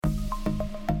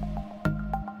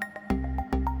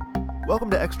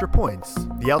Welcome to Extra Points,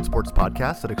 the Outsports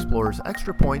podcast that explores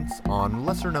extra points on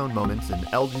lesser-known moments in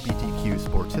LGBTQ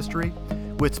sports history,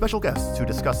 with special guests who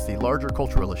discuss the larger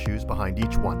cultural issues behind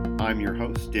each one. I'm your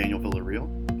host, Daniel Villarreal,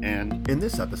 and in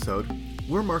this episode,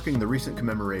 we're marking the recent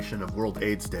commemoration of World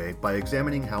AIDS Day by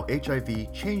examining how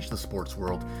HIV changed the sports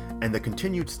world and the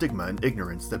continued stigma and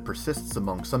ignorance that persists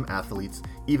among some athletes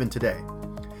even today.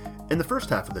 In the first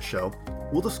half of the show,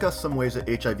 we'll discuss some ways that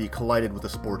HIV collided with the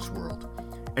sports world.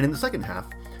 And in the second half,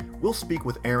 we'll speak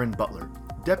with Aaron Butler,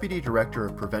 Deputy Director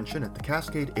of Prevention at the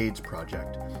Cascade AIDS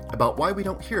Project, about why we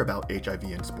don't hear about HIV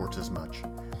in sports as much.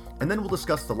 And then we'll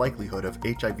discuss the likelihood of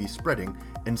HIV spreading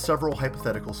in several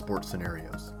hypothetical sports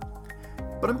scenarios.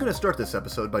 But I'm going to start this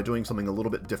episode by doing something a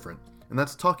little bit different, and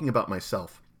that's talking about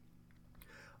myself.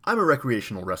 I'm a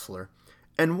recreational wrestler,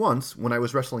 and once, when I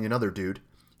was wrestling another dude,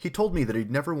 he told me that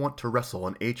he'd never want to wrestle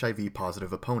an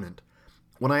HIV-positive opponent.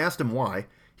 When I asked him why,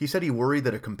 he said he worried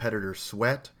that a competitor's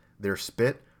sweat, their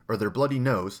spit, or their bloody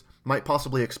nose might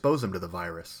possibly expose him to the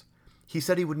virus. He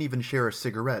said he wouldn't even share a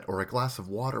cigarette or a glass of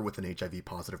water with an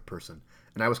HIV-positive person,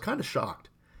 and I was kind of shocked.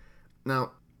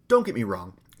 Now, don't get me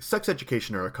wrong, sex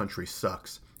education in our country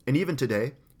sucks, and even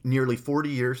today, nearly 40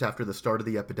 years after the start of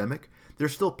the epidemic,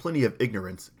 there's still plenty of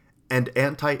ignorance and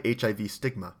anti-HIV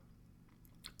stigma.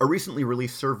 A recently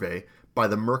released survey by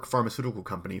the Merck Pharmaceutical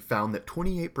Company found that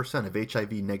 28% of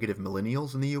HIV-negative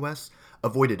millennials in the US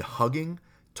avoided hugging,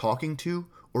 talking to,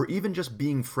 or even just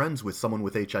being friends with someone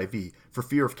with HIV for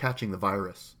fear of catching the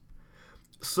virus.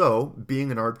 So,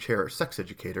 being an armchair sex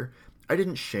educator, I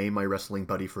didn't shame my wrestling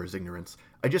buddy for his ignorance.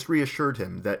 I just reassured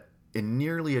him that in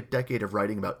nearly a decade of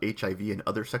writing about HIV and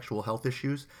other sexual health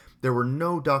issues, there were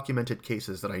no documented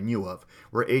cases that I knew of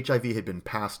where HIV had been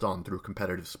passed on through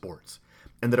competitive sports,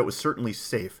 and that it was certainly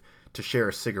safe to share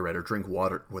a cigarette or drink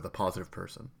water with a positive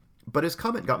person. But his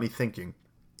comment got me thinking,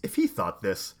 if he thought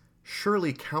this,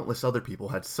 surely countless other people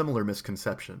had similar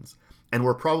misconceptions, and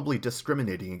were probably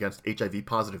discriminating against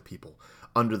HIV-positive people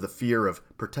under the fear of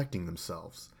protecting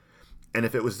themselves. And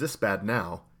if it was this bad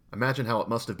now, imagine how it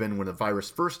must have been when the virus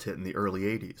first hit in the early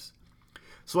 80s.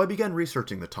 So I began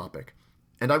researching the topic,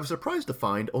 and I was surprised to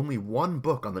find only one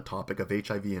book on the topic of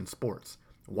HIV in sports,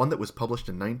 one that was published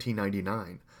in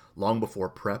 1999, long before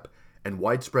PrEP and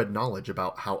widespread knowledge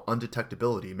about how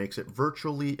undetectability makes it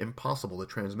virtually impossible to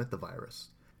transmit the virus.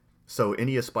 So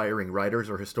any aspiring writers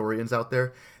or historians out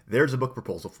there, there's a book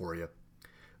proposal for you.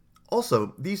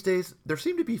 Also, these days, there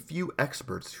seem to be few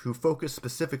experts who focus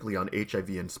specifically on HIV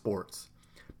in sports.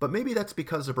 But maybe that's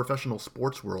because the professional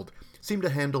sports world seemed to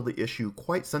handle the issue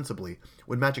quite sensibly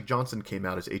when Magic Johnson came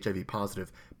out as HIV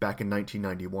positive back in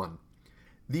 1991.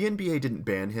 The NBA didn't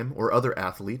ban him or other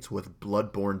athletes with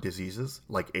blood-borne diseases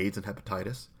like AIDS and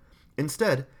hepatitis.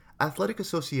 Instead, athletic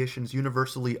associations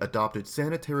universally adopted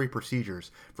sanitary procedures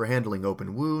for handling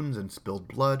open wounds and spilled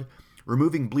blood,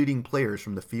 removing bleeding players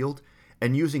from the field,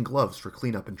 and using gloves for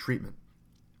cleanup and treatment.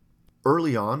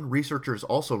 Early on, researchers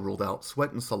also ruled out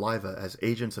sweat and saliva as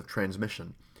agents of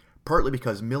transmission, partly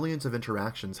because millions of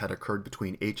interactions had occurred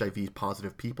between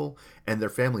HIV-positive people and their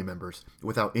family members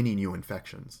without any new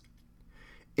infections.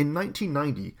 In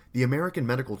 1990, the American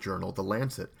medical journal The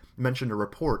Lancet mentioned a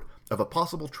report of a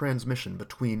possible transmission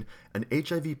between an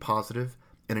HIV-positive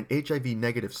and an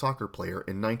HIV-negative soccer player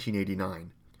in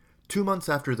 1989. 2 months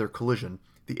after their collision,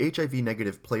 the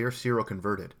HIV-negative player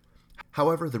seroconverted.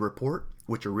 However, the report,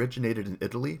 which originated in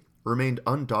Italy, remained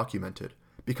undocumented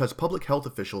because public health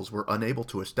officials were unable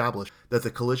to establish that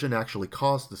the collision actually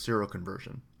caused the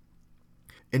seroconversion.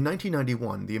 In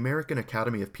 1991, the American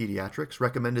Academy of Pediatrics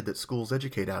recommended that schools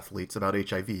educate athletes about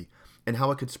HIV and how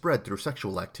it could spread through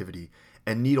sexual activity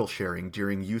and needle sharing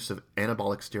during use of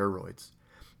anabolic steroids.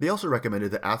 They also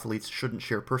recommended that athletes shouldn't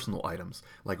share personal items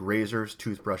like razors,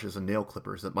 toothbrushes, and nail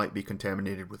clippers that might be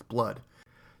contaminated with blood,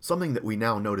 something that we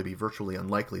now know to be virtually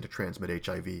unlikely to transmit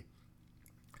HIV.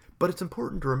 But it's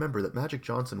important to remember that Magic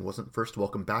Johnson wasn't first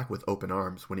welcomed back with open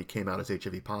arms when he came out as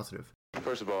HIV positive.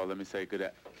 First of all, let me say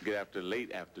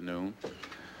late afternoon.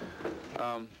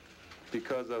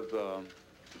 Because of the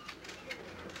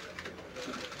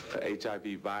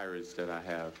HIV virus that I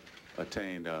have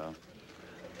attained,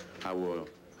 I will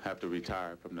have to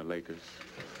retire from the Lakers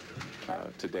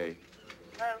today.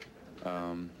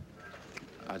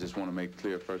 I just want to make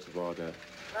clear, first of all, that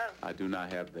I do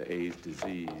not have the AIDS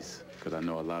disease, because I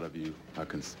know a lot of you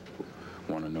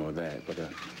want to know that, but the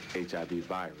HIV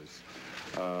virus.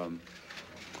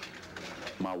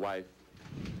 My wife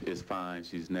is fine.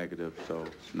 She's negative, so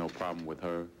no problem with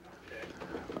her.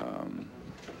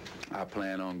 I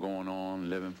plan on going on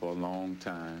living for a long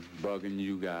time, bugging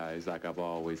you guys like I've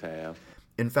always have.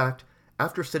 In fact,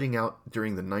 After sitting out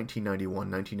during the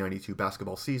 1991-1992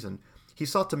 basketball season, he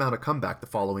sought to mount a comeback the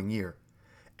following year.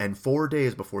 And 4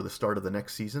 days before the start of the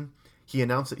next season, he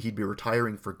announced that he'd be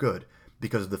retiring for good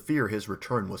because of the fear his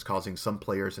return was causing some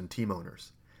players and team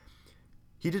owners.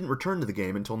 He didn't return to the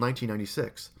game until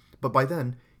 1996, but by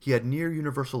then, he had near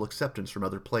universal acceptance from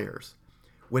other players.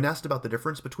 When asked about the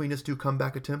difference between his two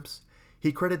comeback attempts,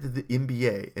 he credited the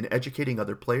NBA in educating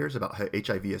other players about how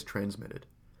HIV is transmitted.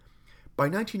 By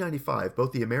 1995,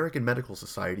 both the American Medical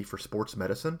Society for Sports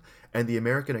Medicine and the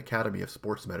American Academy of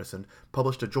Sports Medicine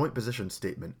published a joint position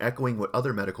statement echoing what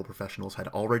other medical professionals had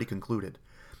already concluded,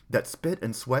 that spit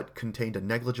and sweat contained a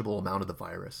negligible amount of the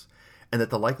virus, and that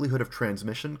the likelihood of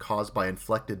transmission caused by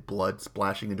inflected blood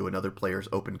splashing into another player's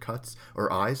open cuts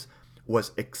or eyes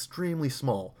was extremely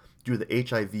small due to the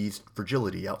HIV's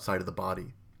fragility outside of the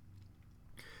body.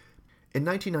 In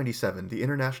 1997, the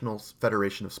International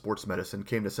Federation of Sports Medicine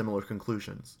came to similar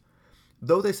conclusions.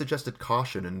 Though they suggested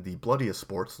caution in the bloodiest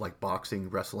sports like boxing,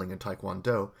 wrestling, and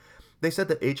taekwondo, they said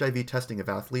that HIV testing of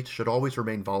athletes should always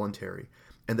remain voluntary,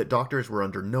 and that doctors were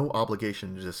under no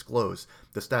obligation to disclose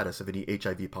the status of any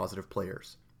HIV-positive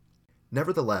players.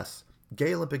 Nevertheless,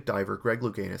 gay Olympic diver Greg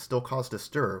Louganis still caused a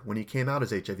stir when he came out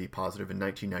as HIV-positive in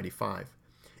 1995.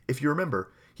 If you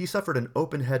remember, he suffered an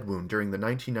open head wound during the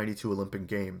 1992 Olympic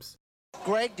Games.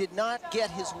 Greg did not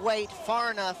get his weight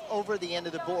far enough over the end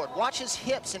of the board. Watch his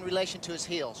hips in relation to his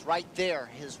heels. Right there,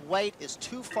 his weight is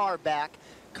too far back.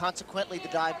 Consequently, the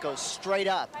dive goes straight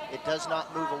up. It does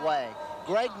not move away.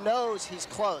 Greg knows he's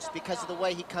close because of the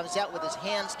way he comes out with his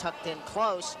hands tucked in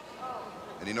close.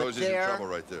 And he knows he's in trouble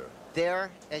right there.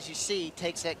 There, as you see,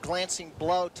 takes that glancing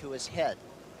blow to his head.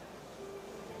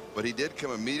 But he did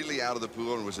come immediately out of the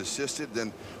pool and was assisted,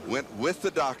 then went with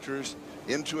the doctors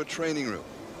into a training room.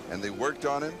 And they worked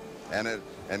on him, and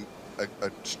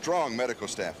a strong medical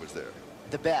staff was there.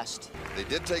 The best. They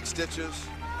did take stitches.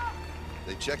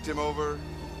 They checked him over.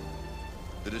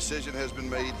 The decision has been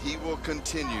made. He will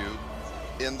continue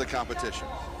in the competition.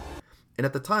 And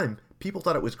at the time, people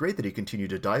thought it was great that he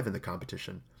continued to dive in the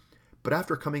competition. But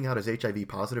after coming out as HIV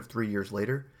positive 3 years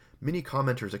later, many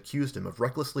commenters accused him of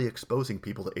recklessly exposing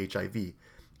people to HIV,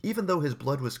 even though his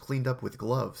blood was cleaned up with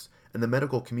gloves, and the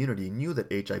medical community knew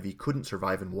that HIV couldn't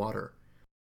survive in water.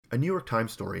 A New York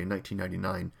Times story in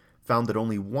 1999 found that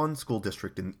only one school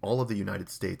district in all of the United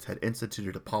States had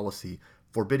instituted a policy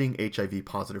forbidding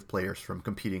HIV-positive players from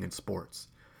competing in sports.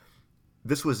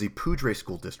 This was the Poudre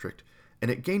School District,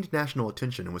 and it gained national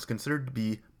attention and was considered to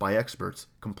be, by experts,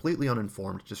 completely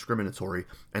uninformed, discriminatory,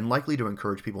 and likely to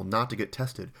encourage people not to get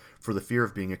tested for the fear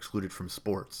of being excluded from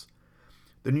sports.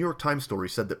 The New York Times story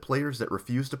said that players that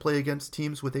refused to play against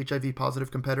teams with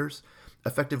HIV-positive competitors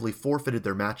effectively forfeited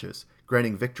their matches,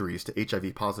 granting victories to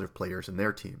HIV-positive players and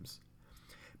their teams.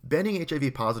 Banning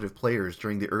HIV-positive players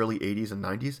during the early 80s and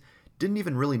 90s didn't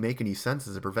even really make any sense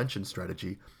as a prevention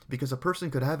strategy because a person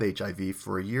could have HIV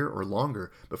for a year or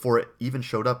longer before it even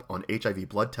showed up on HIV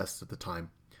blood tests at the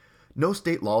time. No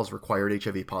state laws required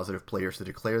HIV-positive players to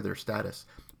declare their status,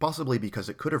 possibly because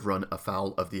it could have run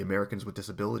afoul of the Americans with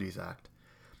Disabilities Act.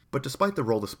 But despite the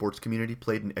role the sports community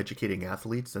played in educating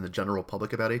athletes and the general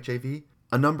public about HIV,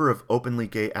 a number of openly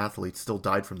gay athletes still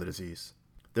died from the disease.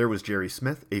 There was Jerry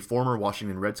Smith, a former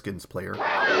Washington Redskins player,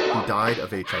 who died of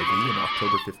HIV on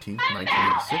October 15,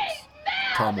 1986.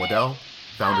 Tom Waddell,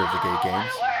 founder of the Gay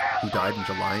Games, who died in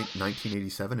July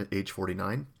 1987 at age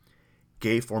 49.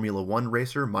 Gay Formula One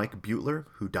racer Mike Butler,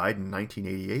 who died in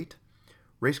 1988.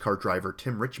 Race car driver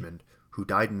Tim Richmond, who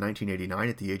died in 1989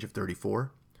 at the age of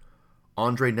 34.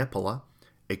 Andrei Nepola,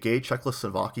 a gay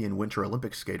Czechoslovakian Winter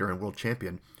Olympic skater and world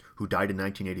champion, who died in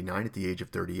 1989 at the age of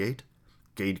 38.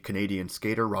 Gay Canadian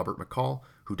skater Robert McCall,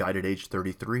 who died at age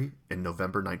 33 in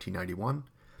November 1991.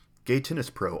 Gay tennis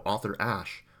pro Arthur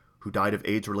Ashe, who died of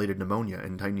AIDS-related pneumonia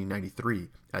in 1993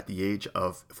 at the age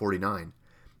of 49.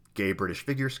 Gay British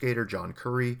figure skater John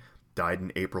Curry died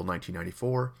in April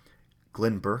 1994.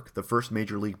 Glenn Burke, the first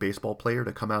Major League Baseball player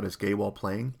to come out as gay while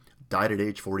playing, died at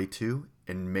age 42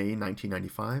 in May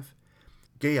 1995.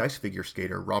 Gay ice figure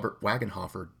skater Robert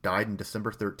Wagenhofer died on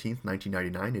December 13,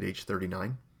 1999 at age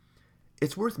 39.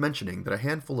 It's worth mentioning that a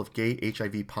handful of gay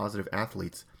HIV-positive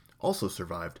athletes also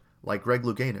survived, like Greg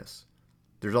Louganis.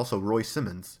 There's also Roy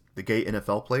Simmons, the gay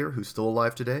NFL player who's still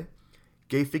alive today,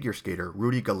 gay figure skater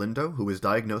Rudy Galindo, who was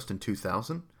diagnosed in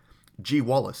 2000, G.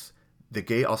 Wallace, the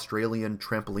gay Australian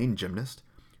trampoline gymnast,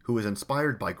 who was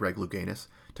inspired by Greg Louganis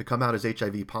to come out as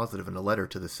HIV positive in a letter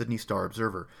to the Sydney Star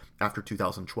Observer after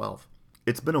 2012.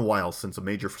 It's been a while since a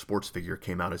major sports figure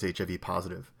came out as HIV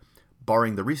positive,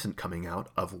 barring the recent coming out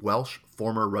of Welsh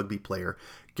former rugby player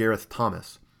Gareth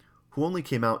Thomas, who only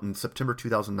came out in September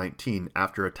 2019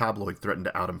 after a tabloid threatened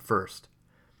to out him first.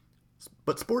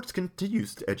 But sports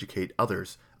continues to educate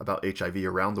others about HIV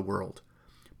around the world.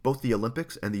 Both the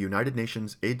Olympics and the United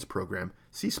Nations AIDS program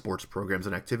see sports programs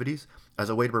and activities as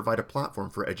a way to provide a platform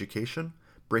for education,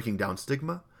 breaking down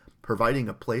stigma, providing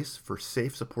a place for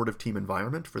safe, supportive team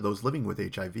environment for those living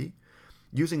with HIV,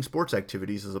 using sports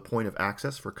activities as a point of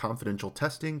access for confidential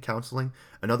testing, counseling,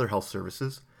 and other health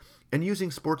services, and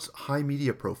using sports' high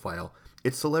media profile,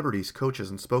 its celebrities, coaches,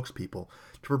 and spokespeople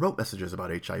to promote messages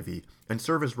about HIV and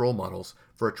serve as role models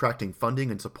for attracting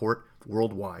funding and support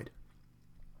worldwide.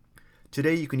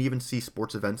 Today, you can even see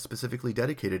sports events specifically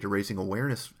dedicated to raising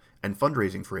awareness and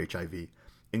fundraising for HIV,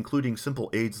 including simple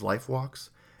AIDS life walks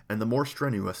and the more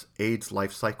strenuous AIDS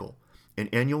Life Cycle, an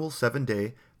annual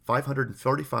 7-day,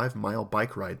 545-mile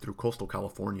bike ride through coastal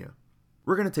California.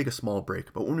 We're going to take a small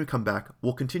break, but when we come back,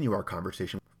 we'll continue our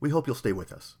conversation. We hope you'll stay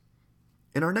with us.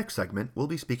 In our next segment, we'll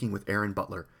be speaking with Aaron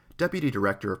Butler, Deputy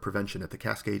Director of Prevention at the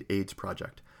Cascade AIDS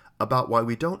Project, about why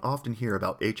we don't often hear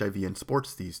about HIV in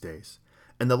sports these days,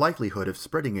 and the likelihood of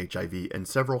spreading HIV in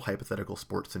several hypothetical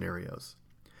sports scenarios.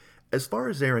 As far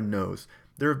as Aaron knows,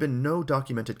 there have been no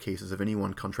documented cases of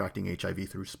anyone contracting HIV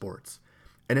through sports,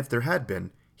 and if there had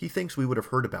been, he thinks we would have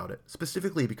heard about it,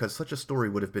 specifically because such a story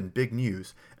would have been big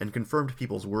news and confirmed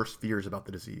people's worst fears about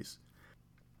the disease.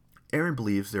 Aaron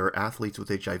believes there are athletes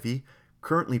with HIV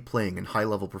currently playing in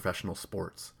high-level professional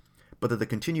sports, but that the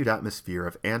continued atmosphere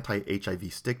of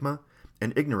anti-HIV stigma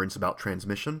and ignorance about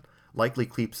transmission likely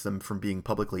keeps them from being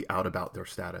publicly out about their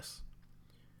status.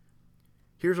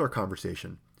 Here's our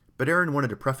conversation, but Aaron wanted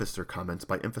to preface their comments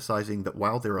by emphasizing that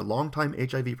while they're a longtime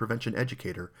HIV prevention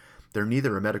educator, they're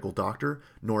neither a medical doctor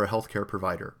nor a healthcare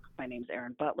provider. My name's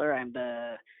Aaron Butler. I'm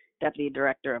the Deputy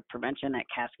Director of Prevention at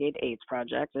Cascade AIDS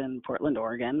Project in Portland,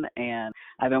 Oregon, and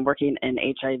I've been working in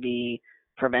HIV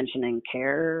prevention and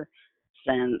care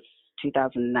since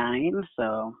 2009,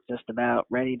 so just about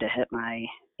ready to hit my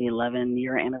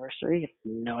 11-year anniversary.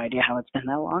 No idea how it's been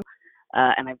that long.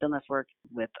 And I've done this work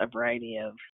with a variety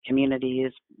of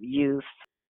communities, youth,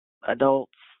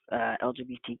 adults,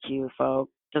 LGBTQ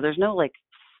folks. So there's no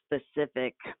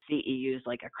specific CEUs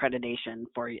accreditation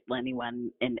for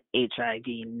anyone in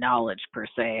HIV knowledge per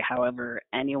se. However,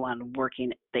 anyone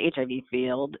working the HIV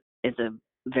field is a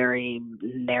very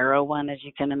narrow one, as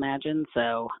you can imagine.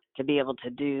 So to be able to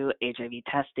do HIV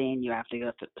testing, you have to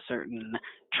go through certain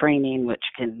training, which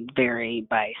can vary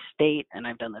by state. And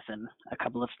I've done this in a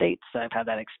couple of states, so I've had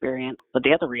that experience. But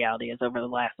the other reality is over the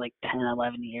last 10,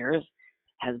 11 years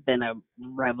has been a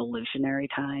revolutionary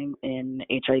time in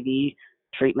HIV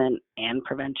treatment and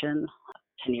prevention.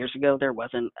 10 years ago, there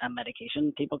wasn't a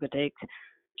medication people could take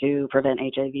to prevent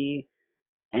HIV,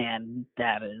 and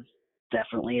that is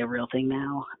definitely a real thing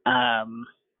now.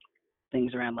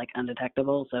 Things around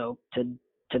undetectable. So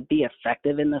to be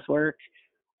effective in this work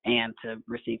and to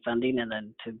receive funding and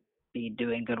then to be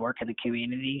doing good work in the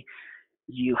community,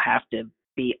 you have to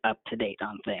be up to date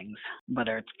on things,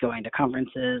 whether it's going to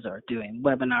conferences or doing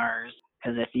webinars.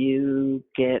 Because if you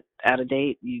get out of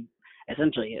date,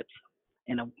 it's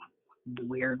in a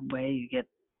weird way, you get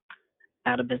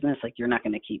out of business. You're not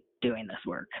going to keep doing this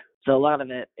work. So a lot of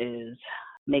it is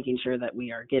making sure that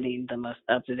we are getting the most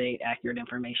up-to-date, accurate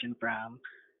information from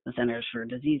the Centers for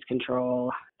Disease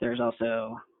Control. There's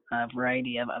also a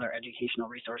variety of other educational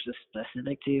resources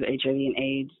specific to HIV and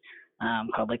AIDS,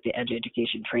 called the Edge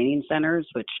Education Training Centers,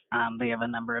 which they have a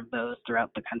number of those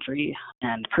throughout the country.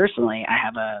 And personally, I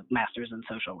have a master's in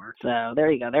social work. So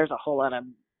there you go. There's a whole lot of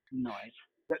noise.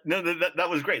 No, that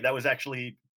was great. That was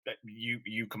actually,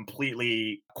 you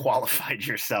completely qualified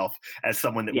yourself as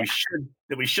someone that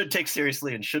we should take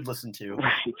seriously and should listen to.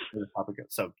 Right.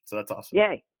 So that's awesome.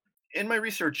 Yay. In my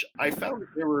research, I found that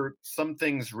there were some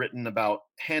things written about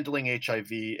handling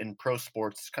HIV in pro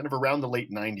sports kind of around the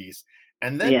late 90s.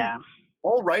 And then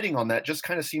all writing on that just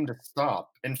kind of seemed to stop.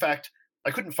 In fact,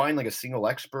 I couldn't find a single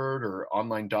expert or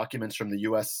online documents from the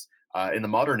US in the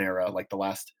modern era, the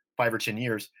last 5 or 10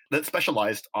 years, that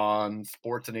specialized on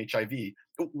sports and HIV.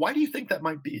 Why do you think that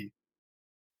might be?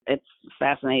 It's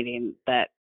fascinating that,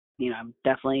 I'm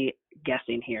definitely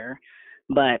guessing here,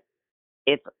 but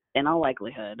it's in all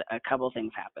likelihood, a couple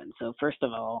things happened. So first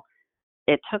of all,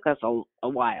 it took us a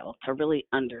while to really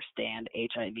understand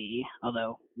HIV,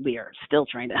 although we are still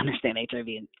trying to understand HIV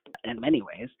in many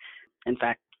ways. In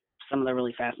fact, some of the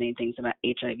really fascinating things about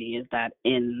HIV is that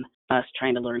in us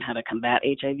trying to learn how to combat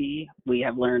HIV, we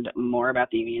have learned more about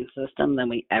the immune system than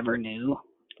we ever knew,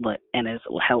 and has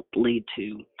helped lead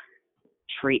to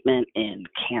treatment in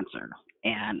cancer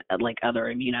and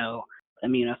other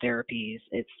immunotherapies.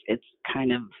 It's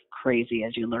kind of crazy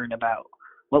as you learn about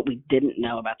what we didn't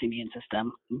know about the immune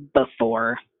system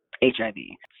before HIV.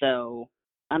 So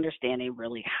understanding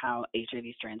really how HIV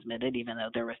is transmitted, even though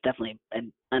there was definitely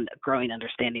a growing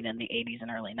understanding in the 80s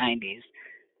and early 90s,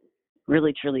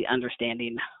 really truly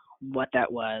understanding what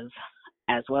that was,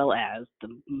 as well as,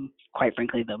 quite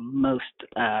frankly, the most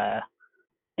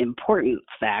important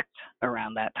fact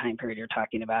around that time period you're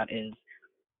talking about is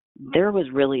there was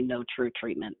really no true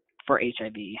treatment for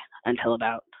HIV until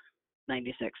about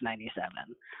 96, 97,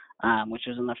 which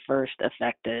was when the first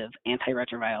effective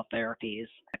antiretroviral therapies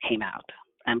came out.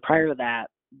 And prior to that,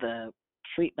 the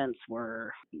treatments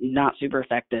were not super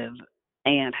effective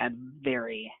and had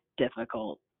very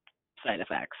difficult side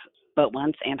effects. But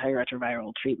once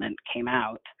antiretroviral treatment came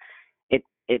out,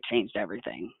 it changed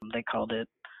everything. They called it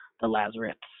the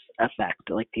Lazarus effect.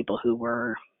 Like, people who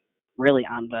were really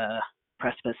on the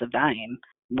precipice of dying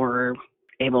were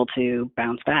able to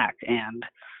bounce back, and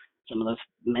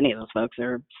many of those folks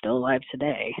are still alive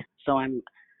today. So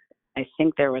I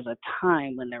think there was a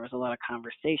time when there was a lot of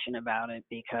conversation about it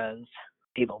because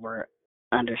people were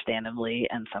understandably,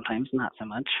 and sometimes not so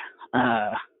much,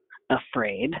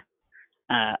 afraid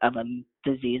of a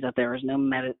disease that there was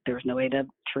no way to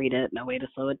treat it, no way to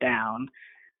slow it down.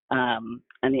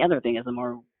 And the other thing is, the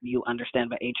more you understand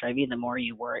about HIV, the more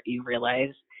you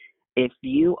realize if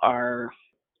you are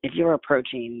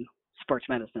approaching sports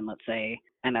medicine, let's say,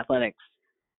 and athletics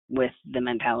with the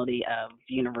mentality of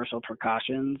universal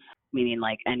precautions, meaning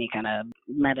like any kind of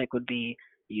medic would be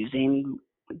using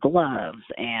gloves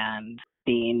and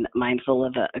being mindful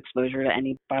of exposure to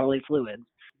any bodily fluids,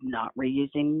 not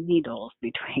reusing needles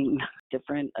between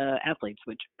different athletes,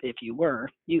 which if you were,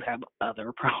 you have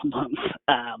other problems.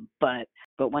 But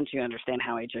once you understand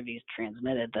how HIV is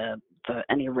transmitted, the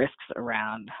any risks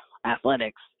around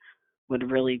athletics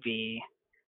would really be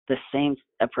the same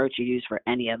approach you use for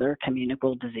any other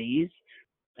communicable disease.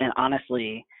 And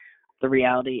honestly, the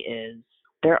reality is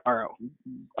there are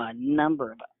a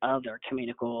number of other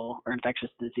communicable or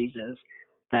infectious diseases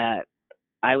that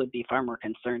I would be far more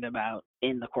concerned about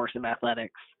in the course of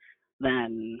athletics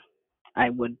than I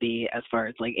would be as far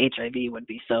as like HIV would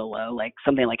be so low. Like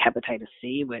something like hepatitis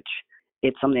C, which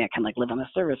it's something that can like live on the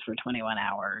surface for 21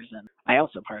 hours. And I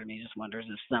also, part of me just wonders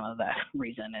if some of that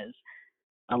reason is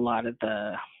a lot of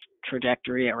the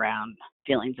trajectory around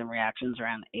feelings and reactions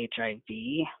around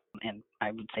HIV, and I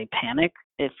would say panic.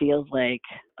 It feels like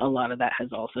a lot of that has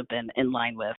also been in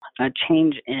line with a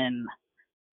change in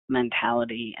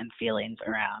mentality and feelings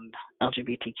around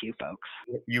LGBTQ folks.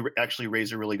 You actually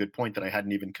raise a really good point that I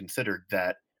hadn't even considered,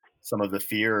 that some of the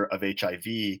fear of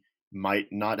HIV might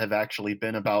not have actually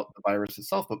been about the virus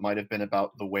itself, but might have been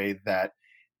about the way that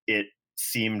it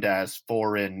seemed as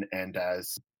foreign and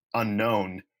as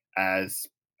unknown as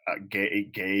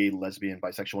gay, lesbian,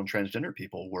 bisexual, and transgender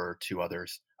people were to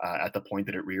others at the point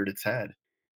that it reared its head.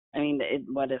 I mean,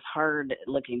 what is hard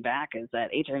looking back is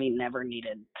that HIV never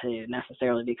needed to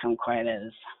necessarily become quite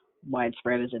as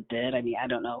widespread as it did. I mean, I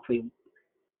don't know if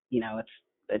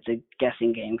it's a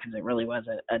guessing game because it really was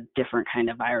a different kind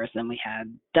of virus than we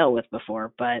had dealt with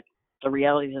before. But the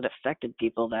reality is it affected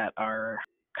people that our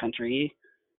country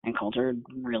and culture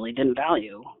really didn't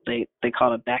value. They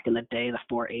called it back in the day the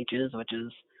 4 H's, which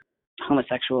is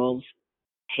homosexuals,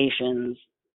 Haitians,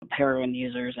 heroin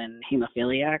users, and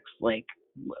hemophiliacs. Like,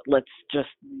 let's just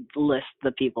list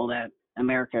the people that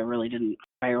America really didn't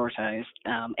prioritize.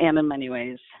 And in many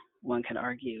ways, one could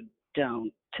argue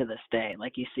don't to this day.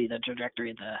 Like, you see the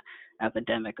trajectory of the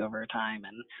epidemic over time,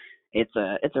 and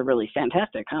it's a really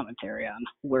fantastic commentary on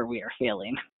where we are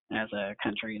failing as a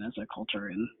country and as a culture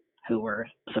and who we're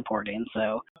supporting.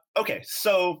 So okay,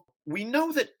 so we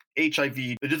know that HIV,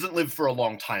 it doesn't live for a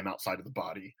long time outside of the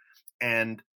body,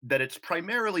 and that it's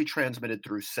primarily transmitted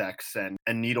through sex and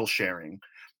needle sharing.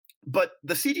 But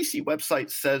the CDC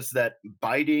website says that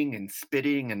biting and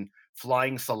spitting and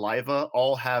flying saliva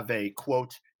all have a,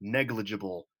 quote,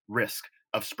 negligible risk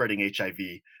of spreading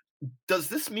HIV. Does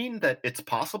this mean that it's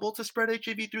possible to spread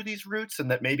HIV through these routes,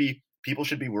 and that maybe people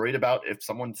should be worried about if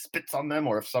someone spits on them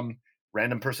or if some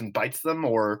random person bites them?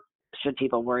 Or should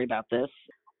people worry about this?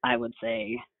 I would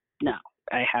say no.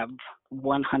 I have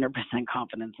 100%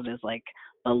 confidence it is like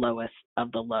the lowest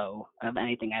of the low of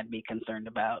anything I'd be concerned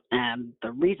about. And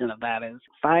the reason of that is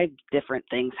 5 different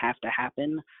things have to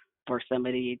happen for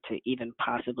somebody to even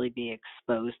possibly be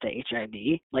exposed to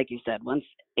HIV. Like you said, once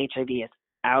HIV is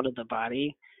out of the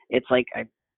body, it's like, I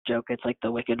joke, it's like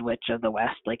the Wicked Witch of the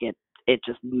West. Like it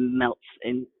just melts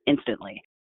instantly.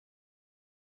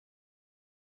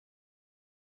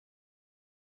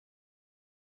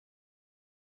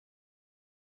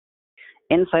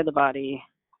 Inside the body,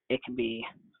 it can be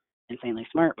insanely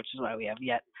smart, which is why we have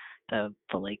yet to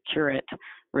fully cure it,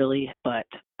 really. But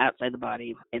outside the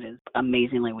body, it is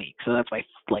amazingly weak. So that's why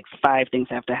 5 things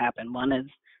have to happen. One is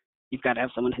you've got to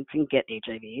have someone who can get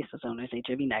HIV, so someone who's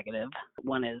HIV negative.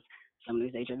 One is someone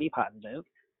who's HIV positive,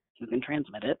 who can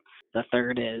transmit it. The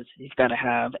third is you've got to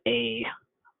have a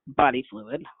body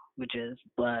fluid, which is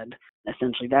blood,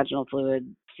 essentially vaginal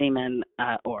fluid, semen,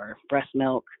 or breast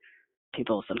milk.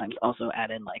 People sometimes also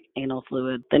add in anal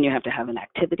fluid. Then you have to have an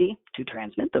activity to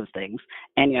transmit those things,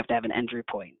 and you have to have an entry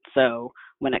point. So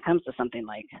when it comes to something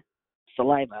like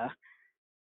saliva,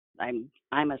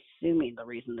 I'm assuming the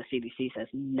reason the CDC says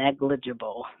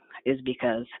negligible is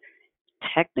because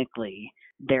technically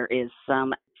there is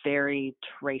some very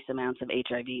trace amounts of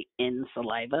HIV in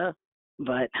saliva,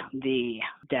 but the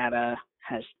data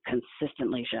has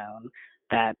consistently shown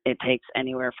that it takes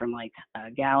anywhere from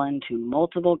a gallon to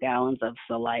multiple gallons of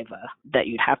saliva that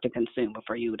you'd have to consume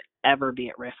before you would ever be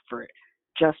at risk for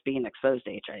just being exposed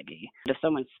to HIV. If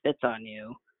someone spits on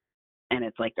you and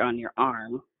it's on your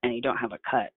arm and you don't have a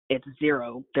cut, it's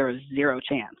zero. There is zero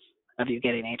chance of you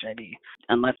getting HIV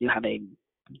unless you have a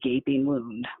gaping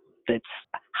wound. That's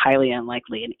highly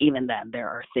unlikely, and even then there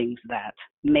are things that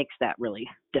makes that really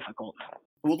difficult.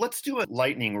 Well, let's do a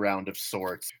lightning round of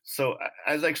sorts. So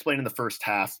as I explained in the first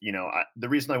half, the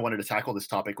reason I wanted to tackle this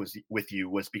topic with you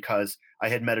was because I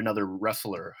had met another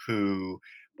wrestler who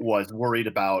was worried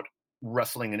about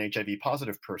wrestling an HIV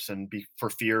positive person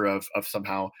for fear of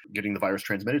somehow getting the virus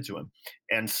transmitted to him.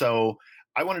 And so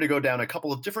I wanted to go down a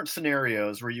couple of different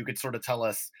scenarios where you could sort of tell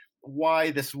us why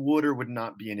this would or would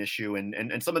not be an issue.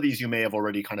 And some of these you may have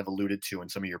already kind of alluded to in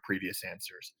some of your previous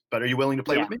answers. But are you willing to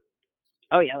play with me?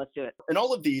 Oh, yeah, let's do it. In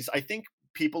all of these, I think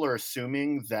people are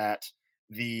assuming that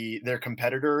their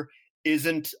competitor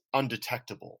isn't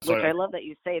undetectable. Which I love that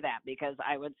you say that, because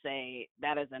I would say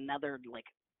that is another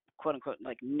quote unquote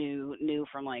new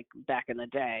from back in the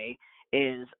day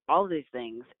is all of these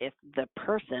things. If the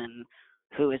person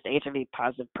who is the HIV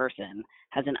positive person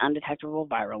has an undetectable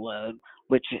viral load,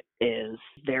 which is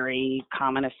very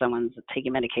common if someone's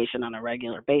taking medication on a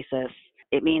regular basis,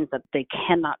 it means that they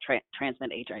cannot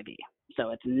transmit HIV. So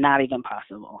it's not even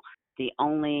possible. The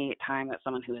only time that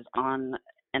someone who is on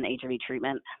an HIV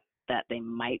treatment that they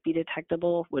might be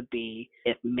detectable would be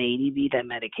if maybe that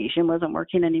medication wasn't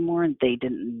working anymore and they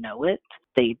didn't know it.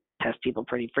 They test people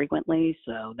pretty frequently,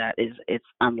 so it's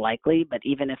unlikely. But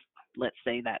even if, let's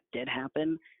say, that did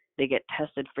happen, they get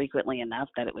tested frequently enough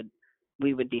that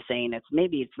we would be saying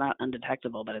it's not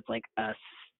undetectable, but it's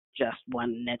just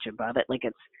one niche above it.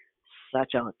 It's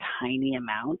such a tiny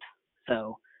amount.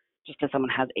 So just because someone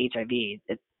has HIV,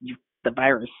 the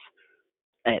virus,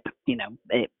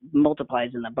 it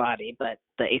multiplies in the body, but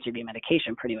the HIV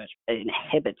medication pretty much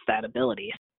inhibits that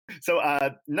ability. So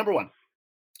number one,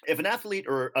 if an athlete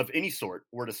or of any sort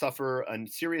were to suffer a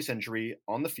serious injury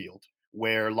on the field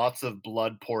where lots of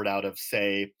blood poured out of,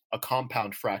 say, a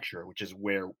compound fracture, which is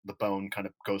where the bone kind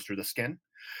of goes through the skin,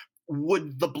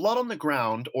 would the blood on the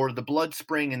ground or the blood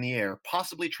spraying in the air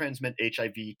possibly transmit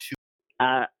HIV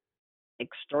to?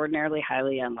 Extraordinarily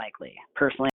highly unlikely,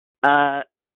 personally.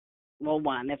 Well,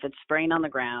 one, if it's spraying on the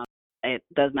ground, it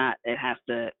has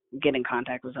to get in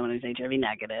contact with someone who's HIV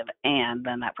negative, and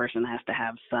then that person has to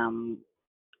have some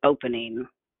opening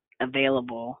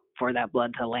available for that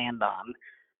blood to land on.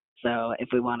 So if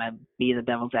we want to be the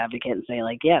devil's advocate and say,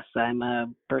 yes, I'm a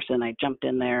person, I jumped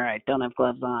in there, I don't have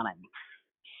gloves on, I'm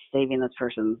saving this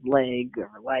person's leg or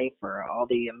life or all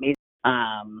the amazing,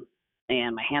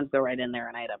 and my hands go right in there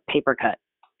and I had a paper cut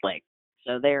leg.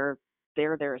 So there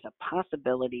is a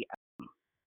possibility,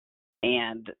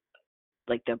 and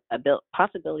the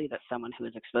possibility that someone who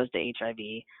is exposed to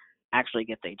HIV actually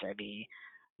gets HIV.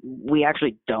 We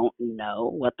actually don't know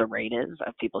what the rate is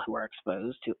of people who are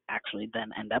exposed to actually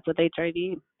then end up with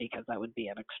HIV, because that would be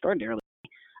an extraordinarily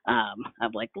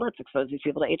of let's expose these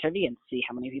people to HIV and see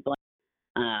how many people.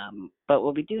 But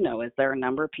what we do know is there are a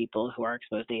number of people who are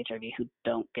exposed to HIV who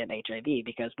don't get HIV,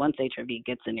 because once HIV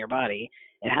gets in your body,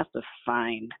 it has to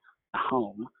find a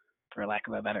home, for lack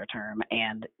of a better term,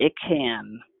 and it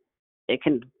can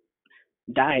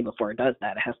die before it does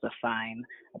that. It has to find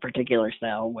a particular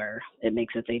cell where it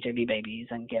makes its HIV babies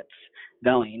and gets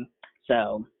going.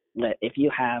 So that if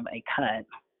you have a cut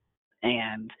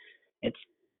and it's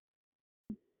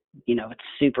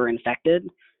super infected,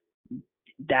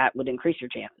 that would increase your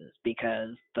chances, because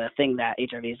the thing that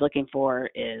HIV is looking for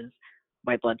is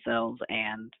white blood cells,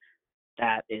 and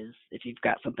that is, if you've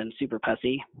got something super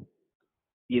pussy,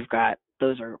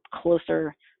 those are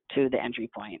closer to the entry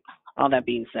point. All that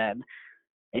being said,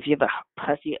 if you have a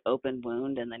pussy open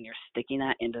wound and then you're sticking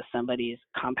that into somebody's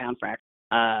compound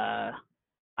fracture,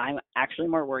 I'm actually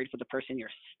more worried for the person you're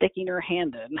sticking your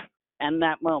hand in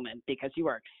that moment, because you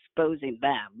are exposing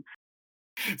them.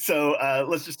 So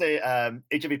let's just say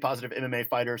HIV positive MMA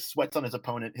fighter sweats on his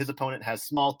opponent. His opponent has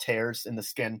small tears in the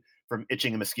skin from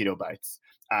itching and mosquito bites.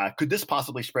 Could this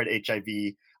possibly spread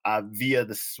HIV via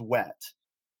the sweat?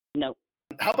 No.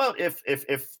 How about if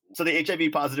so the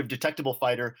HIV positive detectable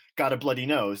fighter got a bloody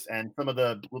nose and some of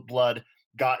the blood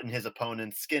got in his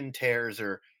opponent's skin tears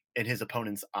or in his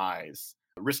opponent's eyes?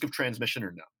 Risk of transmission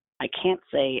or no? I can't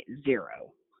say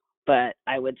zero, but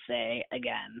I would say,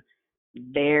 again,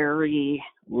 very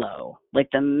low. Like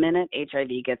the minute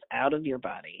HIV gets out of your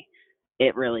body,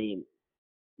 it really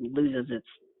loses its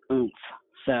oomph.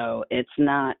 So it's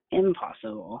not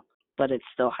impossible, but it's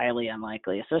still highly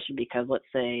unlikely, especially because, let's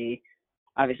say,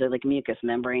 obviously, like mucous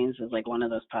membranes is like one of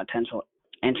those potential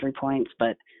entry points,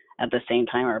 but at the same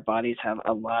time, our bodies have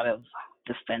a lot of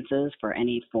defenses for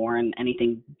any foreign,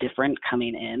 anything different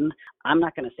coming in. I'm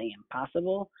not going to say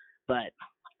impossible, but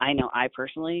I know I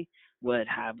personally would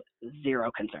have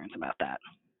zero concerns about that.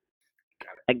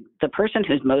 Like, the person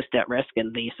who's most at risk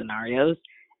in these scenarios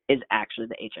is actually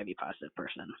the HIV positive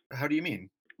person. How do you mean?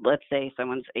 Let's say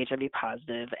someone's HIV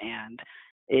positive and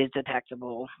is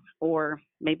detectable, or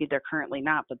maybe they're currently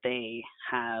not, but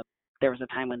there was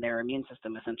a time when their immune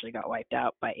system essentially got wiped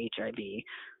out by HIV.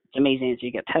 It's amazing, as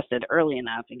you get tested early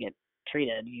enough and get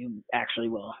treated, you actually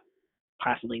will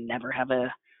possibly never have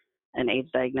an AIDS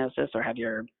diagnosis or have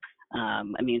your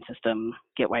immune system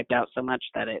get wiped out so much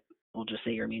that we'll just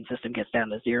say your immune system gets down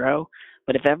to zero.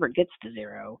 But if ever it gets to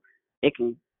zero, it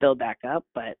can build back up,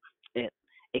 but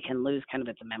it can lose kind of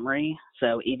its memory.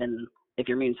 So even if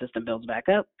your immune system builds back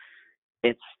up,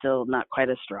 it's still not quite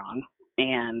as strong.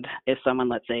 And if someone,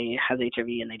 let's say, has HIV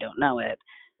and they don't know it,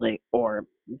 or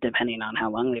depending on how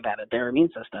long they've had it, their immune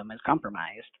system is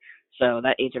compromised. So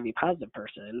that HIV positive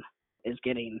person is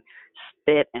getting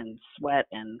spit and sweat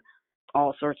and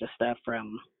all sorts of stuff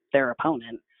from their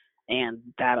opponent, and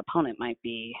that opponent might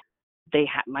be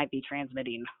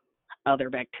transmitting other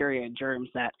bacteria and germs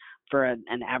that for an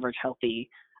average healthy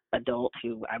adult,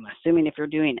 who I'm assuming if you're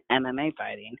doing MMA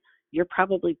fighting, you're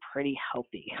probably pretty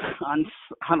healthy on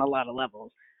a lot of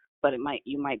levels, but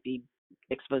you might be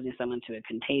exposing someone to a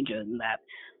contagion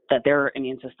that their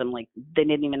immune system, like, they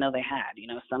didn't even know they had,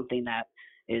 something that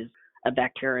is a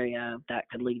bacteria that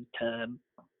could lead to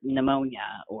pneumonia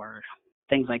or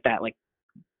things like that. Like,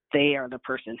 they are the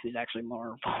person who's actually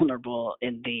more vulnerable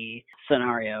in the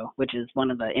scenario, which is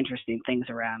one of the interesting things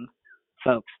around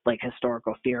folks, like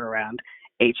historical fear around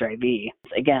HIV.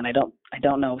 Again, I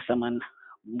don't know if someone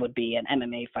would be an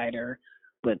MMA fighter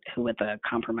who with a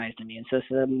compromised immune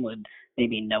system would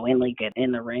maybe knowingly get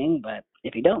in the ring, but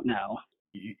if you don't know.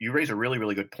 You raise a really,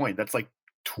 really good point. That's like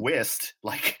twist.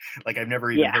 Like I've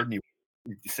never even heard anyone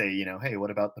say, hey,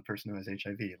 what about the person who has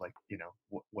HIV? Like,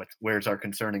 where's our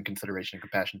concern and consideration and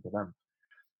compassion for them?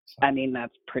 So. I mean,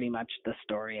 that's pretty much the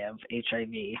story of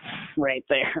HIV right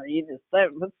there. You just said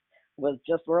it was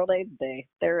just World AIDS Day.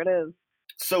 There it is.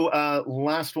 So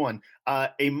last one,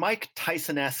 a Mike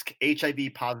Tyson-esque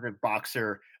HIV positive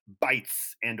boxer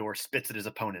bites and or spits at his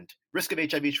opponent. Risk of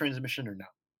HIV transmission or no?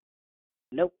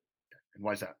 Nope. And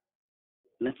why is that?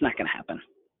 It's not going to happen.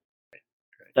 Right.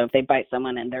 So if they bite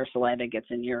someone and their saliva gets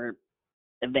in your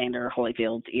Evander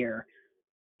Holyfield's ear,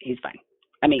 he's fine.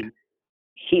 I mean,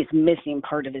 he's missing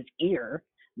part of his ear.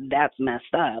 That's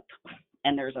messed up.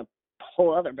 And there's a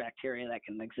whole other bacteria that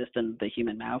can exist in the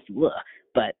human mouth. Ugh.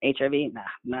 But HIV,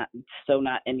 not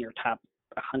in your top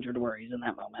 100 worries in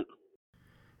that moment.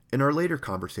 In our later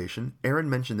conversation, Aaron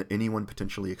mentioned that anyone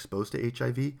potentially exposed to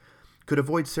HIV could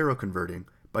avoid seroconverting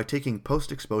by taking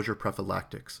post-exposure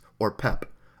prophylactics, or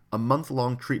PEP, a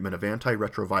month-long treatment of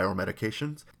antiretroviral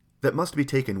medications that must be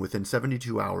taken within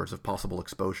 72 hours of possible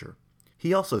exposure.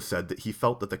 He also said that he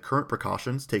felt that the current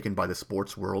precautions taken by the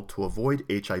sports world to avoid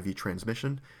HIV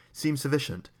transmission seem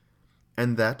sufficient,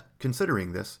 and that,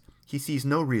 considering this, he sees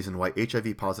no reason why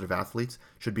HIV-positive athletes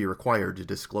should be required to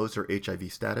disclose their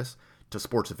HIV status to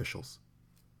sports officials.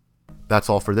 That's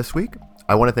all for this week.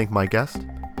 I want to thank my guest.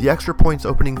 The Extra Points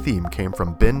opening theme came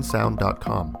from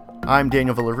bensound.com. I'm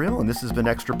Daniel Villarreal, and this has been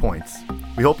Extra Points.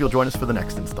 We hope you'll join us for the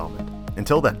next installment.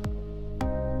 Until then.